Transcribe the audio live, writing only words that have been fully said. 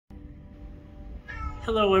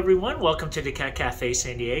Hello everyone, welcome to the Cat Cafe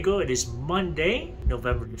San Diego. It is Monday,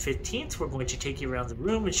 November the 15th. We're going to take you around the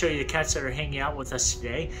room and show you the cats that are hanging out with us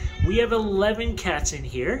today. We have 11 cats in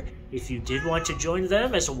here. If you did want to join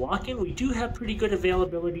them as a walk-in, we do have pretty good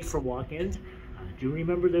availability for walk-ins. Do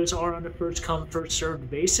remember those are on a first come, first served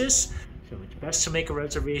basis. So it's best to make a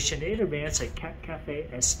reservation in advance at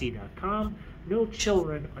catcafesd.com. No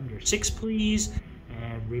children under 6, please.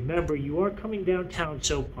 And remember, you are coming downtown,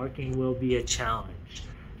 so parking will be a challenge.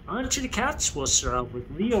 On to the cats. We'll start off with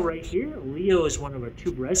Leo right here. Leo is one of our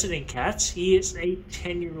 2 resident cats. He is a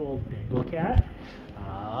 10-year-old Bengal cat.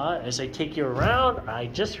 As I take you around, I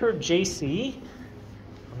just heard Jacey.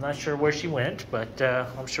 I'm not sure where she went, but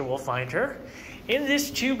I'm sure we'll find her. In this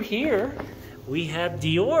tube here, we have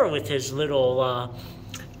Dior with his little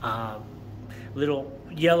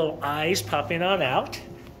yellow eyes popping on out.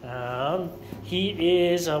 He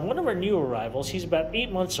is one of our new arrivals. He's about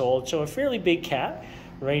 8 months old, so a fairly big cat.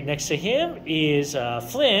 Right next to him is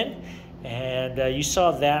Flynn, and you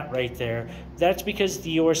saw that right there. That's because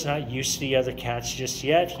Dior's not used to the other cats just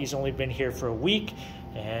yet. He's only been here for a week,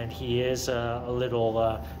 and he is a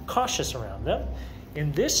little cautious around them.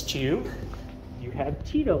 In this tube, you have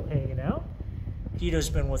Tito hanging out. Tito's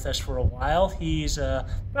been with us for a while. He's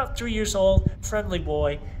about 3 years old, friendly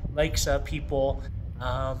boy, likes people.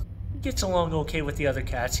 Gets along okay with the other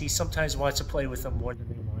cats. He sometimes wants to play with them more than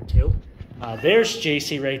they want to. There's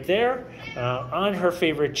Jacey right there on her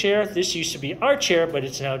favorite chair. This used to be our chair, but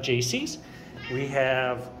it's now Jacey's. We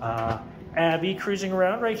have Abbey cruising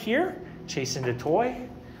around right here, chasing the toy.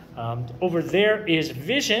 Over there is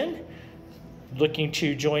Vision, looking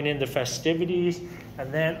to join in the festivities.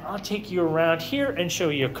 And then I'll take you around here and show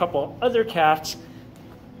you a couple other cats.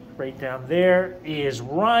 Right down there is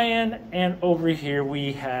Ryan, and over here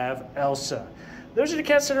we have Elsa. Those are the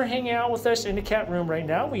cats that are hanging out with us in the cat room right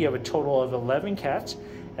now. We have a total of 11 cats.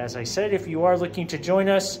 As I said, if you are looking to join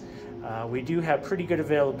us, we do have pretty good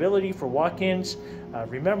availability for walk-ins.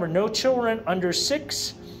 Remember, no children under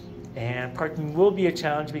 6, and parking will be a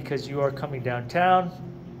challenge because you are coming downtown.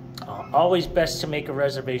 Always best to make a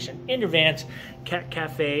reservation in advance,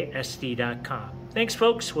 catcafesd.com. Thanks,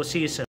 folks. We'll see you soon.